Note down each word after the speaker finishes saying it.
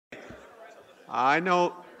I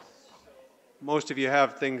know most of you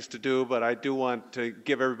have things to do, but I do want to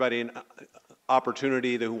give everybody an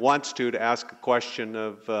opportunity who wants to ask a question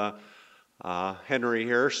of Henry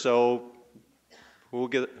here. So who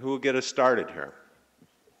will get us started here?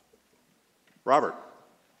 Robert.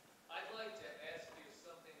 I'd like to ask you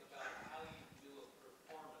something about how you do a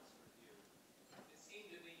performance review. It seemed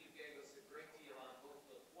to me you gave us a great deal on both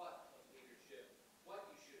the what of leadership, what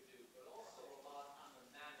you should do, but also a lot on the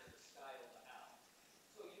manner, the style, the how.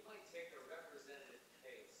 So you might take a representative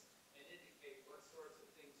case and indicate what sorts of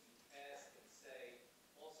things you ask and say,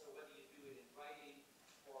 also whether you do it in writing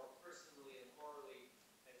or personally and orally,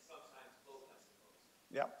 and sometimes both, I suppose.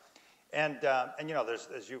 Yeah. And you know, there's,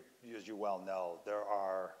 as you well know, there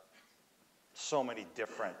are so many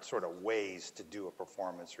different sort of ways to do a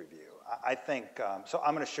performance review. I think, so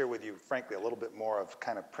I'm going to share with you, frankly, a little bit more of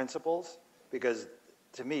kind of principles, because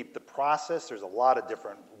to me, the process, there's a lot of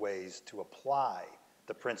different ways to apply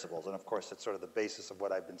the principles. And of course, it's sort of the basis of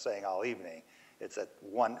what I've been saying all evening. It's that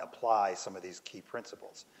one applies some of these key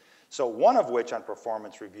principles. So one of which on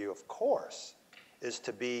performance review, of course, is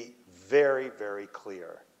to be very, very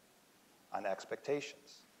clear on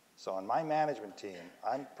expectations. So on my management team,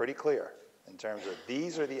 I'm pretty clear in terms of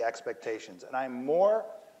these are the expectations. And I'm more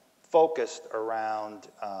focused around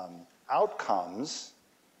outcomes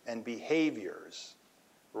and behaviors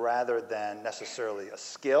rather than necessarily a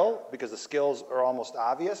skill, because the skills are almost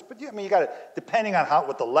obvious. But I mean, you got to, depending on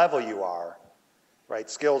what the level you are, right,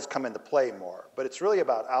 skills come into play more. But it's really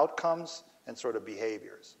about outcomes and sort of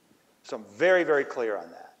behaviors. So I'm very, very clear on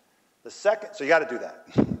that. The second, so you got to do that,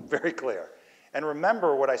 very clear. And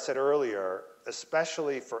remember what I said earlier,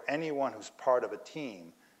 especially for anyone who's part of a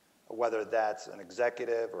team, whether that's an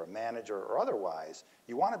executive or a manager or otherwise,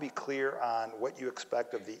 you want to be clear on what you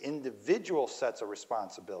expect of the individual sets of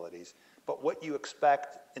responsibilities, but what you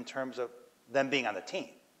expect in terms of them being on the team.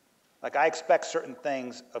 Like I expect certain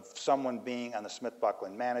things of someone being on the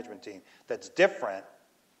SmithBucklin management team that's different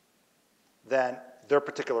than their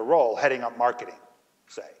particular role heading up marketing,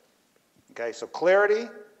 say. Okay, so clarity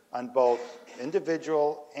on both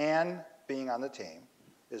individual and being on the team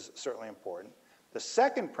is certainly important. The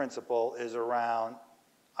second principle is around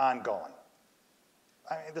ongoing.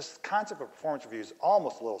 I mean, this concept of performance review is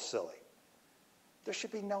almost a little silly. There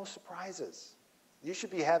should be no surprises. You should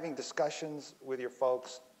be having discussions with your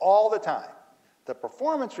folks all the time. The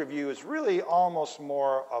performance review is really almost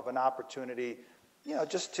more of an opportunity, you know,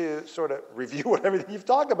 just to sort of review everything you've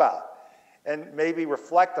talked about and maybe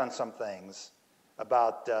reflect on some things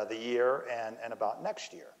about the year and about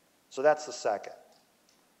next year. So that's the second.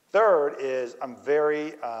 Third is I'm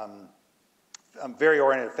very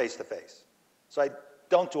oriented face-to-face. So I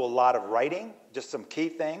don't do a lot of writing, just some key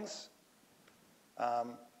things.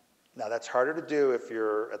 Now that's harder to do if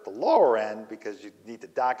you're at the lower end because you need to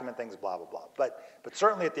document things, blah, blah, blah. But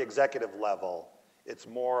certainly at the executive level, it's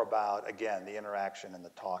more about, again, the interaction and the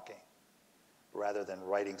talking rather than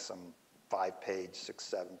writing some 5-page,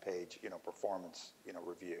 6-, 7-page, performance,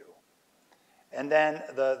 review. And then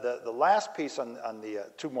the last piece on the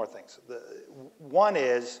two more things. One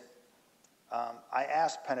is I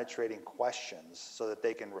ask penetrating questions so that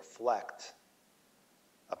they can reflect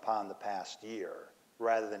upon the past year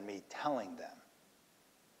rather than me telling them,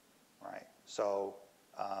 right? So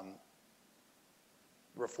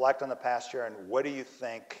reflect on the past year and what do you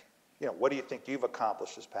think, what do you think you've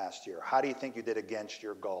accomplished this past year? How do you think you did against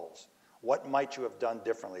your goals? What might you have done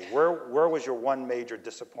differently? Where was your one major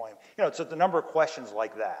disappointment? It's a number of questions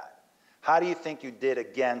like that. How do you think you did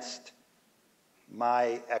against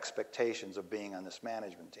my expectations of being on this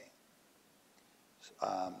management team?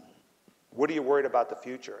 What are you worried about the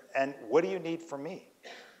future? And what do you need from me?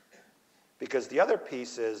 Because the other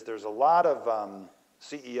piece is there's a lot of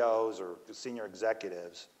CEOs or senior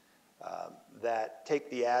executives that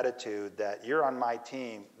take the attitude that you're on my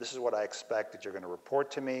team, this is what I expect that you're going to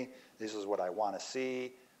report to me, this is what I want to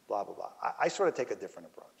see, blah, blah, blah. I sort of take a different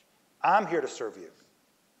approach. I'm here to serve you,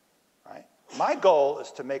 right? My goal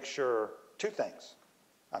is to make sure two things.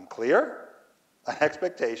 I'm clear on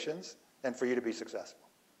expectations and for you to be successful.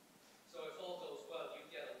 So if all goes well, you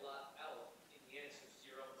get a lot out in the answers to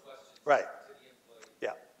your own questions right. to the employee.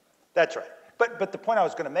 Yeah, that's right. But the point I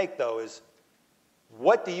was going to make, though, is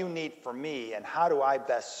what do you need from me and how do I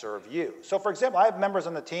best serve you? So, for example, I have members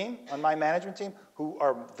on the team, on my management team, who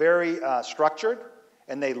are very structured,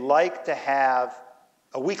 and they like to have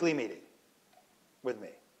a weekly meeting with me,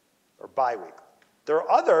 or bi-weekly. There are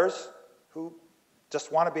others who just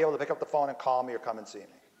want to be able to pick up the phone and call me or come and see me.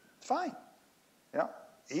 It's fine.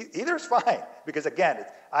 Either is fine, because again,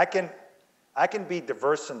 I can be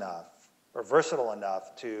diverse enough or versatile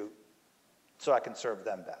enough to so I can serve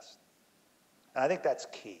them best. And I think that's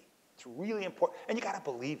key. It's really important. And you got to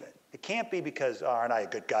believe it. It can't be because, oh, aren't I a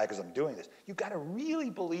good guy because I'm doing this? You got to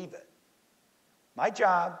really believe it. My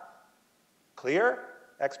job, clear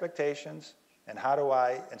expectations, and how do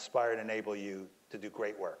I inspire and enable you to do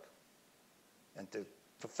great work and to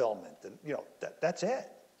fulfillment. And, you know, that's it.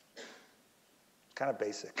 Kind of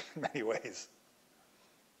basic in many ways.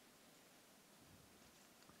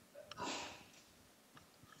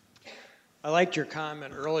 I liked your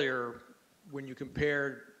comment earlier when you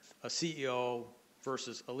compared a CEO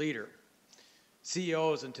versus a leader.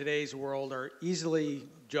 CEOs in today's world are easily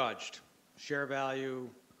judged, share value,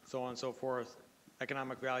 so on and so forth,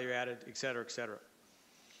 economic value added, et cetera, et cetera.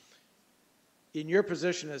 In your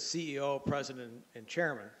position as CEO, president, and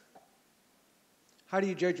chairman, how do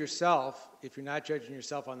you judge yourself if you're not judging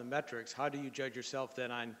yourself on the metrics? How do you judge yourself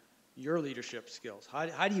then on your leadership skills?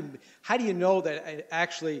 How do you know that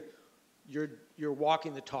actually you're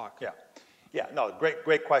walking the talk? Yeah, no,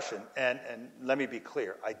 great question. And let me be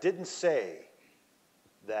clear. I didn't say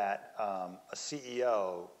that a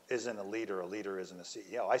CEO isn't a leader isn't a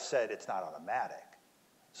CEO. I said it's not automatic.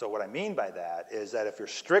 So what I mean by that is that if you're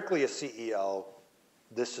strictly a CEO,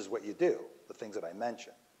 this is what you do, the things that I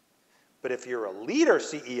mentioned. But if you're a leader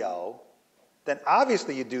CEO, then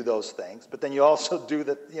obviously you do those things, but then you also do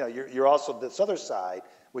you're also this other side,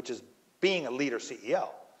 which is being a leader CEO.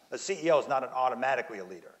 A CEO is not automatically a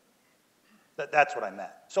leader. That's what I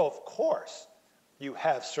meant. So of course, you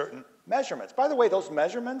have certain measurements. By the way, those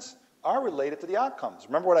measurements are related to the outcomes.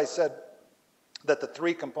 Remember what I said, that the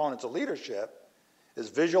 3 components of leadership is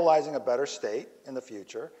visualizing a better state in the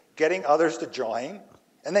future, getting others to join,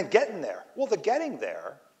 and then getting there. Well, the getting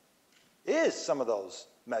there is some of those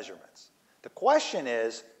measurements. The question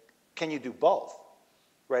is, can you do both?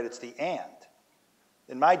 Right? It's the and.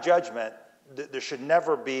 In my judgment, there should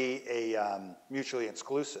never be a mutually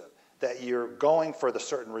exclusive, that you're going for the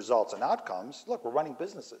certain results and outcomes. Look, we're running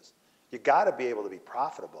businesses. You got to be able to be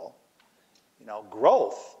profitable. You know,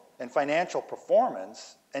 growth and financial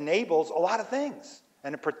performance enables a lot of things,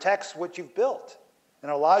 and it protects what you've built,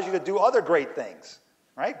 and it allows you to do other great things.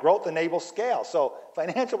 Right? Growth enables scale. So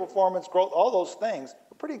financial performance, growth, all those things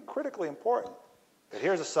are pretty critically important. But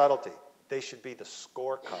here's a subtlety. They should be the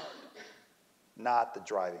scorecard, not the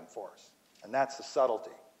driving force. And that's the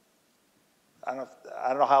subtlety. I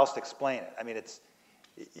don't know how else to explain it. I mean, it's,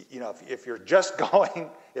 you know, if you're just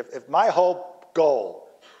going, if my whole goal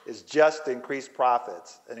is just to increase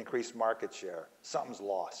profits and increase market share, something's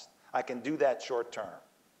lost. I can do that short term.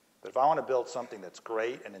 But if I want to build something that's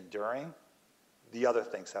great and enduring, the other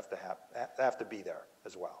things have to be there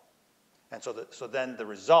as well. And so then the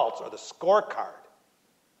results are the scorecard,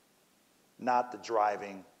 not the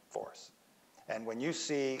driving force. And when you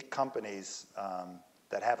see companies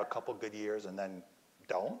that have a couple good years and then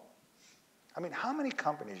don't, I mean, how many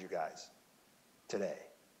companies, you guys, today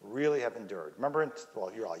really have endured? Remember,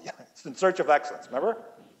 well, you're all young. It's In Search of Excellence, remember?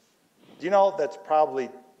 Do you know that's probably,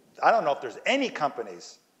 I don't know if there's any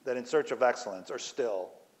companies that In Search of Excellence are still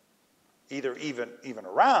either even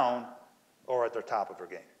around or at their top of their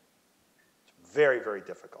game. It's very, very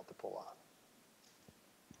difficult to pull off.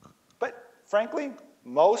 But frankly,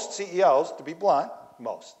 most CEOs, to be blunt,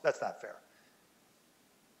 that's not fair.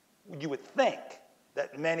 You would think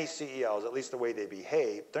that many CEOs, at least the way they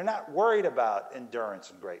behave, they're not worried about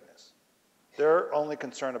endurance and greatness. They're only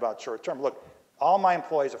concerned about short term. Look, all my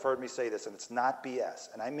employees have heard me say this, and it's not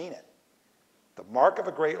BS, and I mean it. The mark of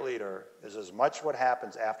a great leader is as much what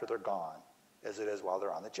happens after they're gone as it is while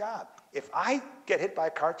they're on the job. If I get hit by a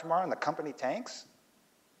car tomorrow and the company tanks,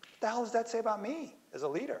 what the hell does that say about me as a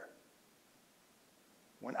leader?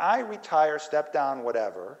 When I retire, step down,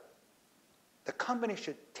 whatever, the company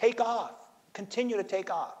should take off, continue to take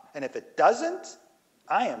off. And if it doesn't,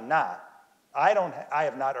 I have not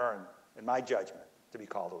earned, in my judgment, to be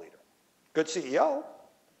called a leader. Good CEO.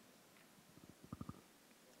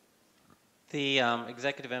 The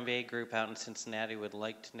executive MBA group out in Cincinnati would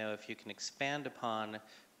like to know if you can expand upon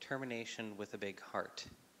termination with a big heart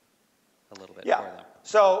a little bit for them.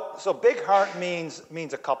 So big heart means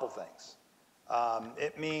a couple things.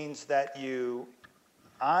 It means that you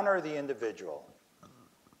honor the individual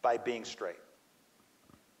by being straight.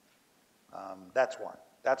 That's one.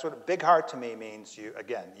 That's what a big heart to me means. You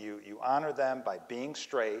honor them by being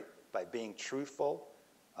straight, by being truthful.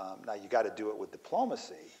 Now you got to do it with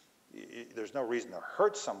diplomacy. There's no reason to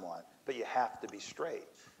hurt someone, but you have to be straight.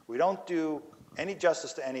 We don't do any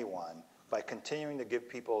justice to anyone by continuing to give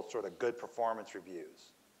people sort of good performance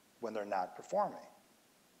reviews when they're not performing.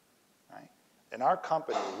 Right? In our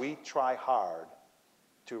company, we try hard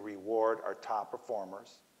to reward our top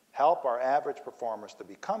performers help our average performers to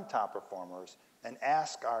become top performers, and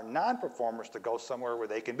ask our non-performers to go somewhere where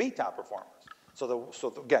they can be top performers.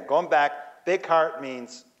 Again, going back, big heart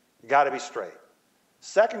means you got to be straight.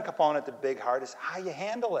 Second component to big heart is how you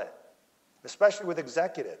handle it, especially with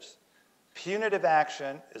executives. Punitive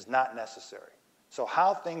action is not necessary. So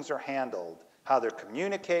how things are handled, how they're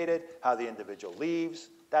communicated, how the individual leaves,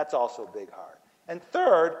 that's also big heart. And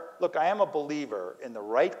third, look, I am a believer in the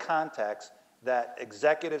right context that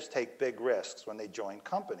executives take big risks when they join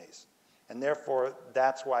companies. And therefore,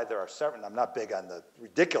 that's why there are severance. I'm not big on the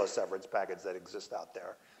ridiculous severance package that exists out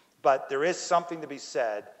there. But there is something to be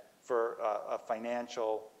said for a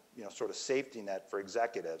financial, sort of safety net for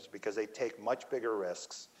executives, because they take much bigger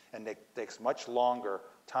risks and it takes much longer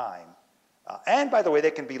time. And by the way,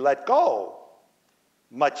 they can be let go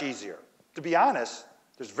much easier. To be honest,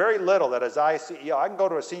 there's very little that as CEO, I can go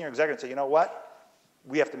to a senior executive and say, you know what?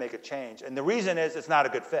 We have to make a change. And the reason is it's not a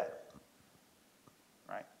good fit.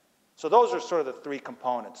 Right? So those are sort of the three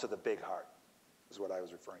components of the big heart, is what I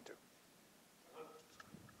was referring to.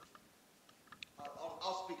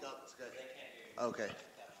 I'll speak up. It's good. Okay.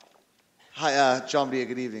 Hi, John Dia.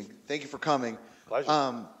 Good evening. Thank you for coming. Pleasure.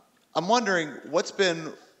 I'm wondering, what's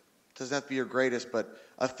been, doesn't have to be your greatest, but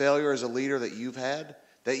a failure as a leader that you've had,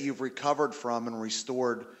 that you've recovered from and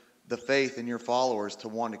restored the faith in your followers to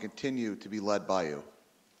want to continue to be led by you?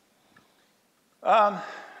 Well,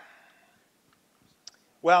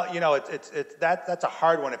 that's a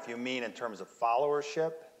hard one if you mean in terms of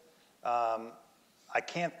followership. I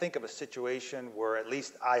can't think of a situation where at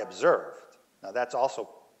least I observed. Now that's also,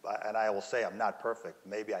 and I will say I'm not perfect.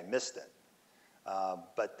 Maybe I missed it.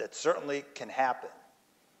 But that certainly can happen.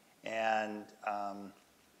 And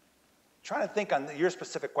trying to think on your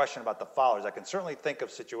specific question about the followers, I can certainly think of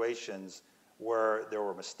situations where there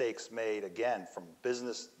were mistakes made, again, from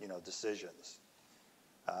business decisions.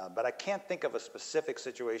 But I can't think of a specific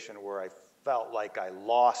situation where I felt like I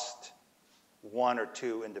lost one or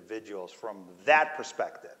two individuals from that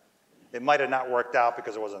perspective. It might have not worked out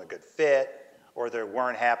because it wasn't a good fit, or they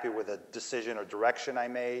weren't happy with a decision or direction I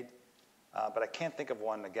made. But I can't think of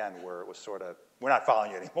one, again, where it was sort of, we're not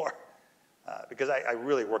following you anymore. Because I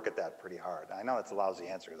really work at that pretty hard. I know it's a lousy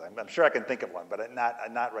answer, because I'm sure I can think of one, but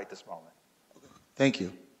not right this moment. Thank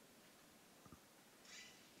you.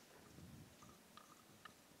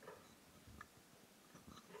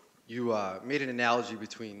 You made an analogy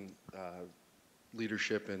between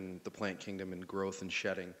leadership in the plant kingdom and growth and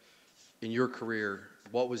shedding. In your career,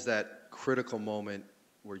 what was that critical moment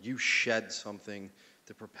where you shed something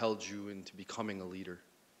that propelled you into becoming a leader?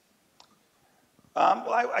 Well,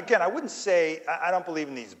 I wouldn't say, I don't believe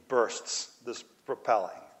in these bursts, this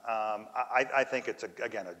propelling. I think it's,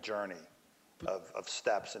 again, a journey of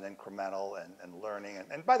steps and incremental and learning.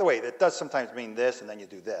 And by the way, it does sometimes mean this, and then you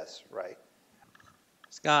do this, right?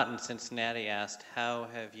 Scott in Cincinnati asked, how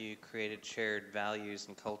have you created shared values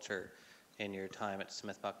and culture in your time at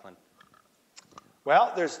SmithBucklin?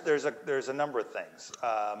 Well, there's a number of things.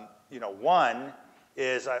 One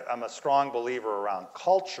is I'm a strong believer around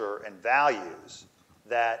culture and values,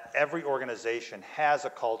 that every organization has a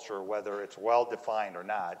culture, whether it's well-defined or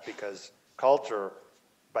not, because culture,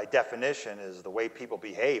 by definition, is the way people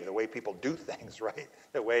behave, the way people do things, right?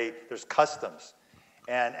 The way there's customs.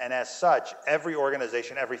 And as such, every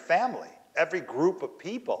organization, every family, every group of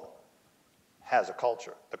people has a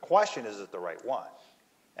culture. The question is it the right one?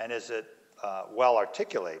 And is it well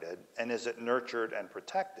articulated? And is it nurtured and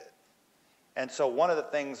protected? And so one of the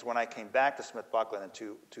things when I came back to SmithBucklin in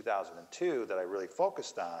 2002 that I really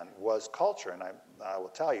focused on was culture. And I will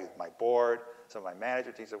tell you, my board, some of my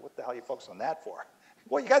management team said, what the hell are you focused on that for?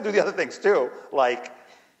 Well, you got to do the other things too, like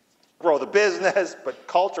grow the business, but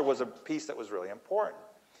culture was a piece that was really important.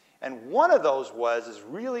 And one of those is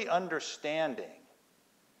really understanding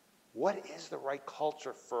what is the right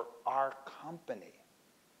culture for our company,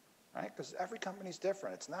 right? Because every company's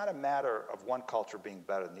different. It's not a matter of one culture being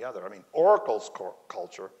better than the other. I mean, Oracle's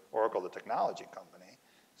culture, Oracle, the technology company,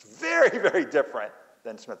 is very, very different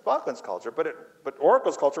than SmithBucklin's culture, but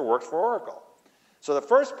Oracle's culture works for Oracle. So the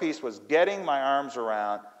first piece was getting my arms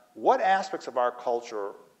around what aspects of our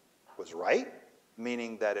culture was right,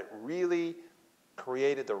 meaning that it really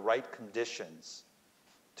created the right conditions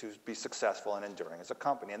to be successful and enduring as a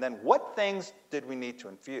company. And then what things did we need to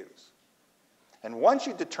infuse? And once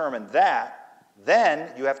you determine that,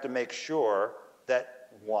 then you have to make sure that,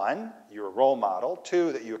 one, you're a role model,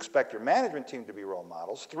 two, that you expect your management team to be role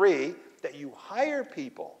models, three, that you hire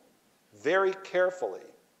people very carefully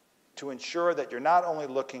to ensure that you're not only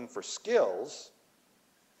looking for skills,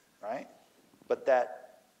 right, but that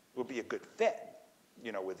will be a good fit,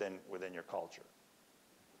 within your culture.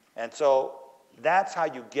 And so that's how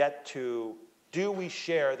you get to, do we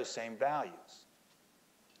share the same values?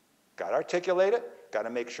 Got to articulate it, got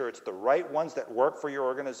to make sure it's the right ones that work for your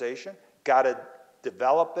organization, got to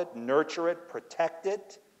develop it, nurture it, protect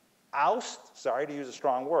it, oust, sorry to use a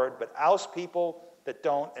strong word, but oust people that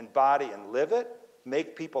don't embody and live it,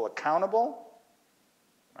 make people accountable,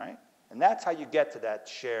 right? And that's how you get to that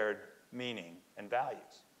shared meaning and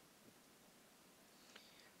values.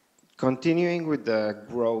 Continuing with the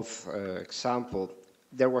growth example,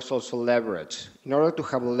 there was also leverage. In order to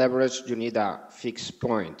have leverage, you need a fixed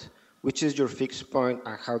point. Which is your fixed point,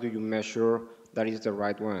 and how do you measure that is the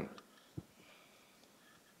right one?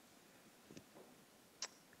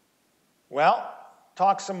 Well,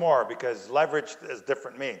 talk some more, because leverage is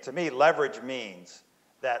different meaning. To me, leverage means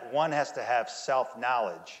that one has to have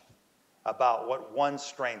self-knowledge about what one's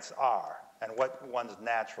strengths are and what one's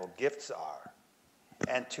natural gifts are,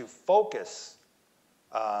 and to focus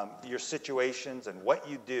your situations and what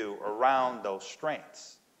you do around those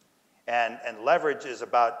strengths. And leverage is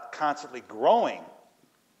about constantly growing,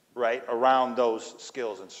 right, around those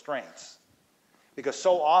skills and strengths. Because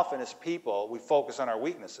so often as people, we focus on our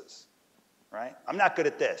weaknesses, right? I'm not good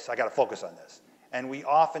at this, I got to focus on this. And we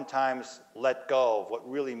oftentimes let go of what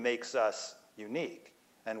really makes us unique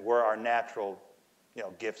and where our natural,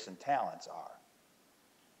 gifts and talents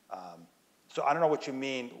are. So I don't know what you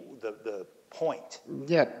mean, the point.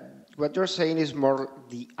 Yeah, what you're saying is more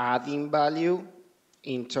the adding value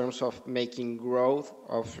in terms of making growth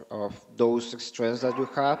of those strengths that you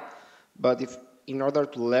have. But if in order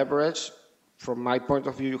to leverage, from my point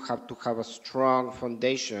of view, you have to have a strong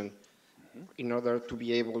foundation in order to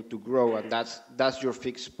be able to grow, and that's your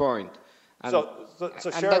fixed point. And, So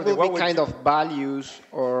and share that with me, will what be kind of values,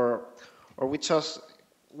 or which is,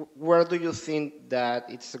 where do you think that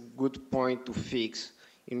it's a good point to fix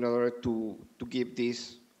in order to give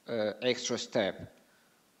this extra step?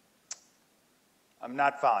 I'm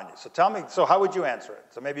not following you. So tell me, so how would you answer it?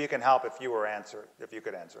 So maybe you can help if you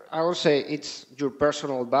could answer it. I would say it's your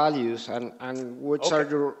personal values and which are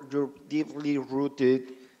your deeply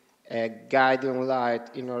rooted guiding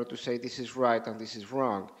light in order to say this is right and this is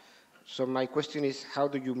wrong. So my question is, how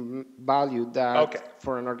do you value that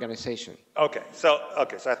for an organization? So I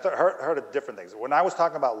heard of different things. When I was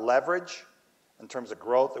talking about leverage, in terms of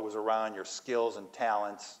growth, it was around your skills and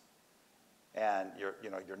talents and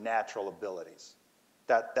your natural abilities.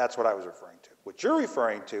 That's what I was referring to. What you're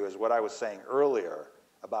referring to is what I was saying earlier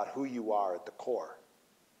about who you are at the core,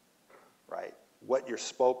 right? What your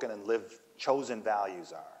spoken and lived chosen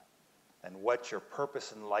values are, and what your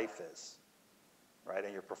purpose in life is, right?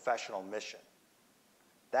 And your professional mission.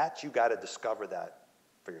 That you got to discover that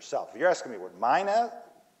for yourself. If you're asking me what mine is,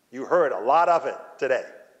 you heard a lot of it today.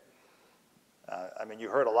 You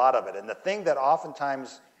heard a lot of it. And the thing that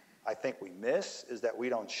oftentimes I think we miss is that we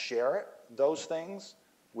don't share it, those things,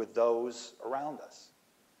 with those around us.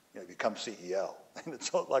 You become CEO, and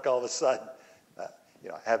it's like all of a sudden, I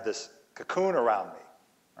have this cocoon around me,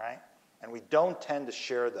 right? And we don't tend to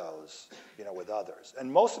share those, with others.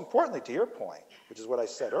 And most importantly, to your point, which is what I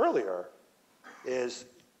said earlier, is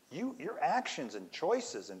your actions and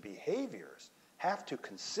choices and behaviors have to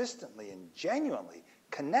consistently and genuinely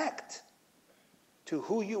connect to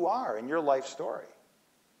who you are in your life story.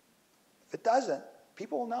 If it doesn't,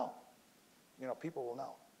 people will know. People will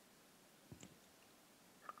know.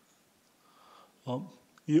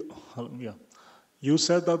 You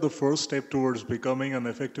said that the first step towards becoming an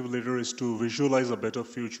effective leader is to visualize a better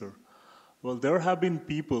future. Well, there have been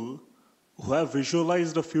people who have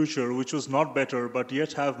visualized a future which was not better, but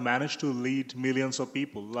yet have managed to lead millions of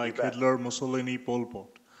people, like Hitler, Mussolini, Pol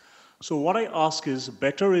Pot. So what I ask is,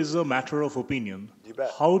 better is a matter of opinion. You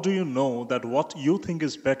bet. How do you know that what you think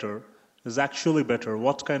is better is actually better?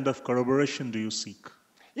 What kind of corroboration do you seek?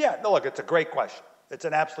 Yeah, no, look, it's a great question. It's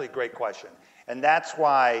an absolutely great question. And that's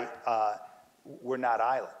why we're not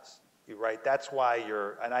islands, right? That's why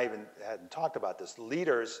and I even hadn't talked about this,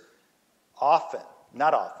 leaders often,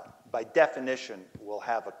 not often, by definition, will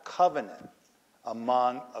have a covenant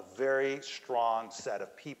among a very strong set of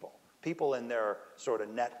people in their sort of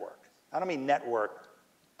network. I don't mean network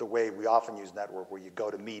the way we often use network, where you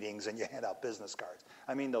go to meetings and you hand out business cards.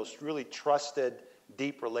 I mean those really trusted,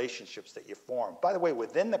 deep relationships that you form, by the way,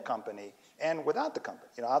 within the company and without the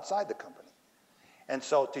company, outside the company. And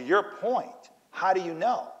so to your point, how do you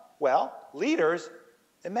know? Well, leaders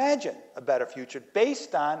imagine a better future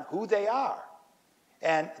based on who they are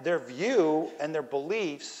and their view and their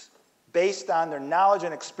beliefs based on their knowledge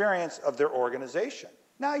and experience of their organization.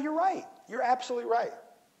 Now, you're right. You're absolutely right.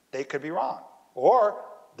 They could be wrong. Or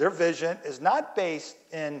their vision is not based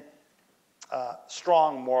in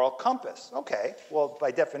strong moral compass. Okay, well,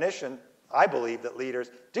 by definition, I believe that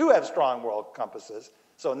leaders do have strong moral compasses,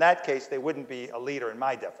 so in that case, they wouldn't be a leader in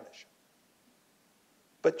my definition.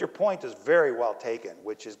 But your point is very well taken,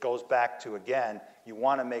 which is, goes back to, again, you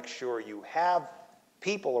want to make sure you have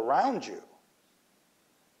people around you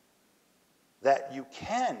that you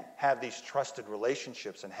can have these trusted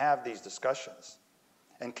relationships and have these discussions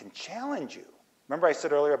and can challenge you. Remember I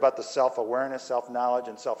said earlier about the self-awareness, self-knowledge,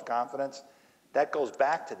 and self-confidence? That goes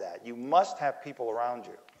back to that. You must have people around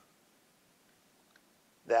you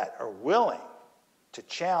that are willing to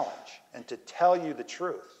challenge and to tell you the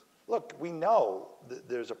truth. Look, we know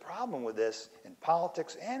there's a problem with this in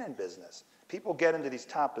politics and in business. People get into these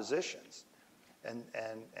top positions and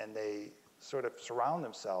they sort of surround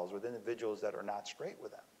themselves with individuals that are not straight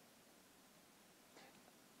with them.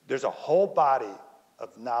 There's a whole body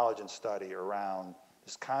of knowledge and study around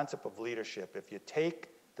this concept of leadership. If you take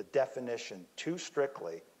the definition too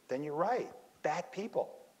strictly, then you're right. Bad people,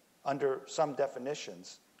 under some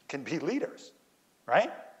definitions, can be leaders,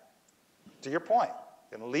 right? To your point,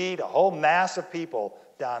 can lead a whole mass of people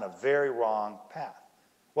down a very wrong path.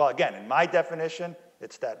 Well, again, in my definition,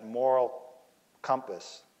 it's that moral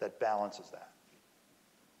compass that balances that.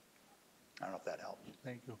 I don't know if that helped.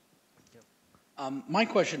 Thank you. My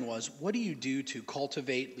question was, what do you do to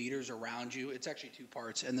cultivate leaders around you? It's actually two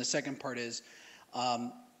parts. And the second part is,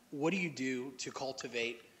 what do you do to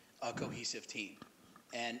cultivate a cohesive team?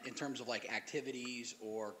 And in terms of like activities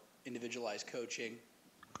or individualized coaching?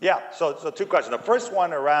 Yeah, so two questions. The first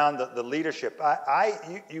one around the leadership.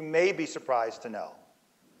 You may be surprised to know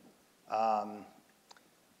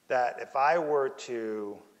that if I were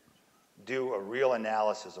to do a real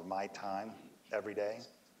analysis of my time every day,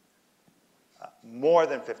 more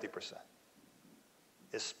than 50%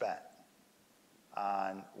 is spent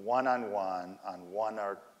on one-on-one, on one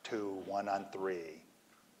or two, one-on-three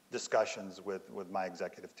discussions with my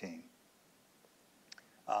executive team.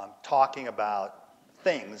 Talking about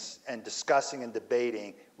things and discussing and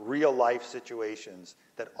debating real-life situations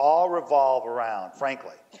that all revolve around,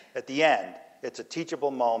 frankly, at the end, it's a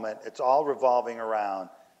teachable moment. It's all revolving around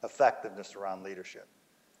effectiveness around leadership.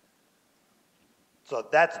 So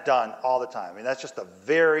that's done all the time. I mean, that's just a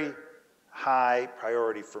very high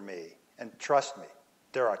priority for me. And trust me,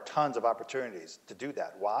 there are tons of opportunities to do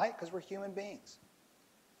that. Why? Because we're human beings.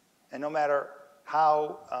 And no matter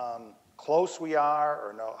how close we are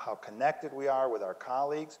or how connected we are with our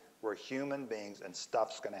colleagues, we're human beings and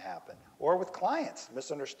stuff's going to happen. Or with clients,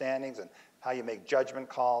 misunderstandings and how you make judgment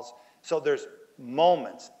calls. So there's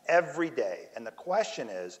moments every day. And the question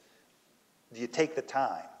is, do you take the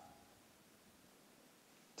time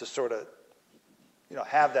to sort of,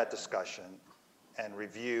 have that discussion and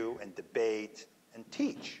review and debate and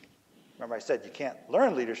teach? Remember I said you can't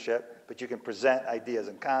learn leadership, but you can present ideas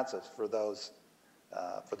and concepts for those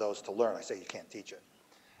to learn. I say you can't teach it.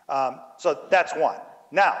 So that's one.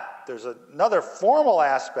 Now, there's another formal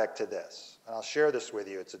aspect to this, and I'll share this with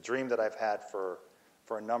you. It's a dream that I've had for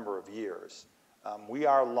a number of years. We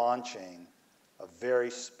are launching a very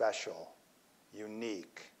special,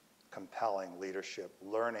 unique, compelling leadership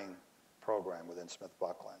learning program within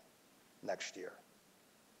SmithBucklin next year.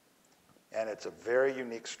 And it's a very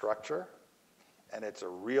unique structure, and it's a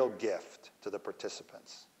real gift to the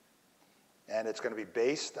participants. And it's going to be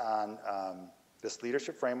based on this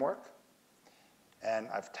leadership framework. And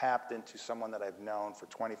I've tapped into someone that I've known for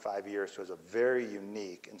 25 years who has a very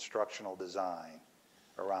unique instructional design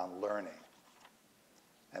around learning.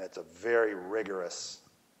 And it's a very rigorous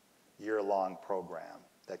year-long program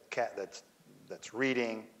that's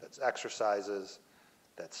reading, that's exercises,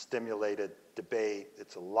 that's stimulated debate.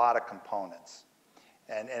 It's a lot of components.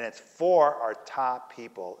 And it's for our top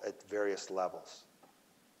people at various levels.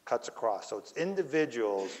 Cuts across. So it's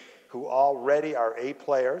individuals who already are A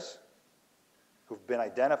players, who've been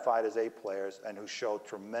identified as A players, and who show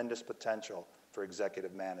tremendous potential for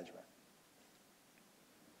executive management.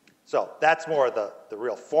 So that's more the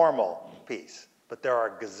real formal piece. But there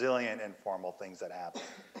are a gazillion informal things that happen.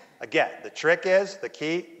 Again, the trick is, the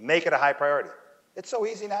key, make it a high priority. It's so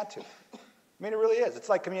easy not to. I mean, it really is. It's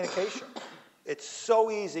like communication. It's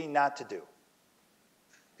so easy not to do.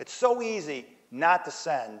 It's so easy not to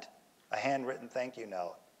send a handwritten thank you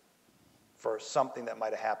note for something that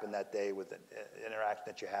might have happened that day with an interaction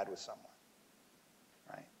that you had with someone,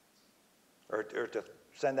 right? Or to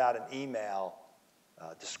send out an email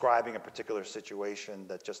describing a particular situation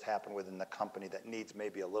that just happened within the company that needs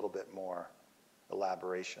maybe a little bit more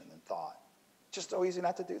elaboration and thought. It's just so easy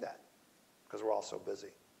not to do that because we're all so busy.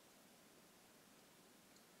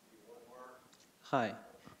 Hi,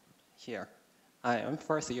 here. I am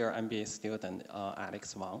first-year MBA student,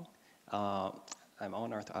 Alex Wang. I'm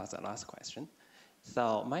honored to ask the last question.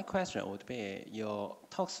 So my question would be, you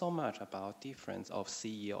talk so much about difference of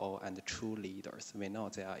CEO and true leaders. We know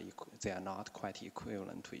they are not quite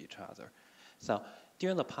equivalent to each other. So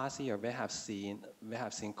during the past year, we have seen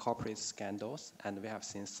corporate scandals, and we have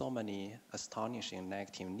seen so many astonishing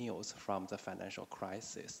negative news from the financial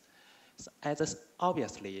crisis. So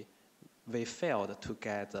obviously, we failed to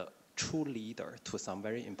get a true leader to some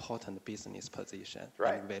very important business position,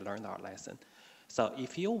 Right. and we learned our lesson. So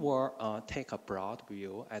if you were take a broad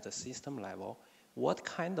view at the system level, what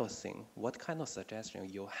kind of suggestion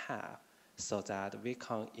you have so that we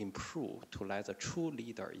can improve to let the true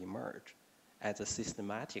leader emerge at the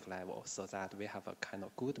systematic level so that we have a kind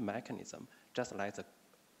of good mechanism, just like the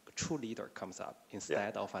true leader comes up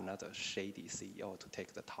instead of another shady CEO to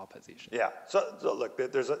take the top position. Yeah. So look,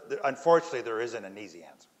 unfortunately, there isn't an easy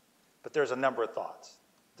answer, but there's a number of thoughts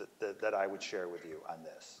that I would share with you on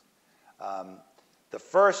this. The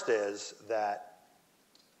first is that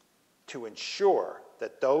to ensure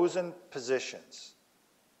that those in positions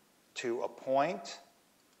to appoint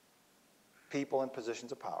people in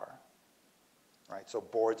positions of power, right? So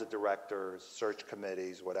boards of directors, search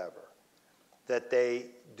committees, whatever, that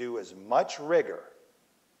they do as much rigor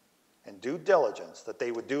and due diligence that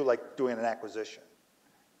they would do like doing an acquisition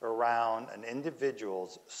around an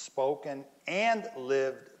individual's spoken and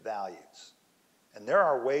lived values. And there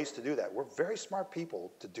are ways to do that. We're very smart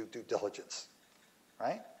people to do due diligence,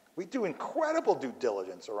 right? We do incredible due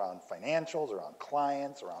diligence around financials, around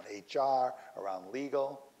clients, around HR, around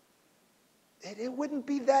legal. It wouldn't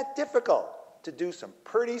be that difficult to do some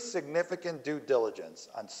pretty significant due diligence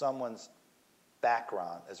on someone's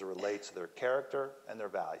background as it relates to their character and their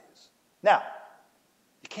values. Now,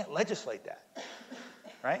 you can't legislate that,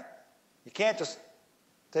 right? You can't just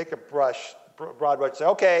take a broad brush and say,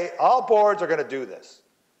 okay, all boards are going to do this.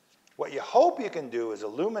 What you hope you can do is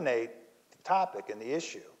illuminate the topic and the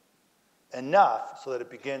issue enough so that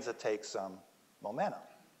it begins to take some momentum.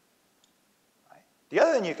 Right? The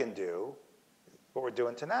other thing you can do, what we're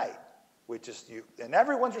doing tonight, which is and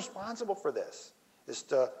everyone's responsible for this, is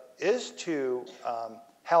to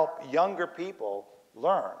help younger people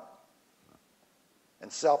learn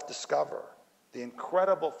and self-discover the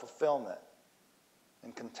incredible fulfillment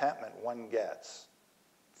and contentment one gets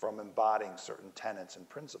from embodying certain tenets and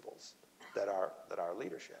principles that are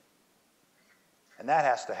leadership. And that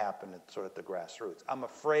has to happen at sort of the grassroots. I'm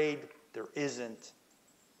afraid there isn't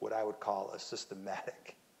what I would call a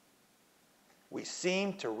systematic. We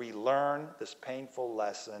seem to relearn this painful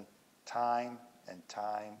lesson time and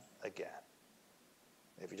time again.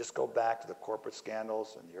 If you just go back to the corporate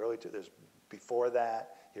scandals in the early 2000s, before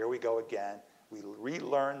that, here we go again. We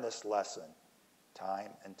relearn this lesson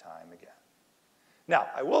time and time again. Now,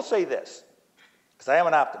 I will say this, because I am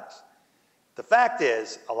an optimist. The fact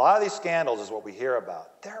is, a lot of these scandals is what we hear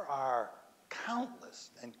about. There are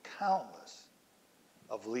countless and countless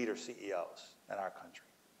of leader CEOs in our country,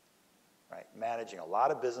 right? Managing a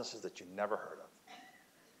lot of businesses that you never heard of.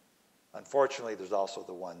 Unfortunately, there's also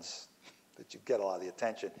the ones that you get a lot of the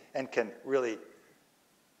attention and can really,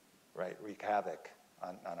 right, wreak havoc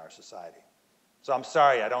on our society. So I'm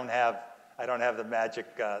sorry, I don't have the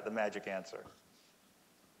magic answer.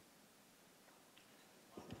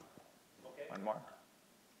 Okay. One more.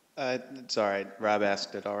 It's all right. Rob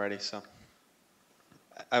asked it already, so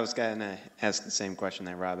I was going to ask the same question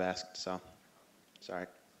that Rob asked, so sorry.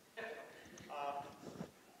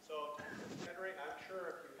 So, Henry, I'm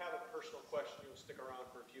sure if you have a personal question, you'll stick around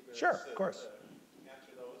for a few minutes. Sure, of course.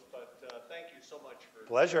 Answer those, but thank you so much for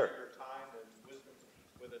Pleasure. sharing your time and wisdom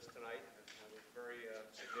with us tonight. It was very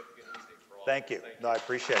significant evening for all. Thank you. Thank you. No, I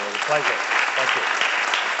appreciate it. It was a pleasure. Thank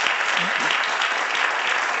you.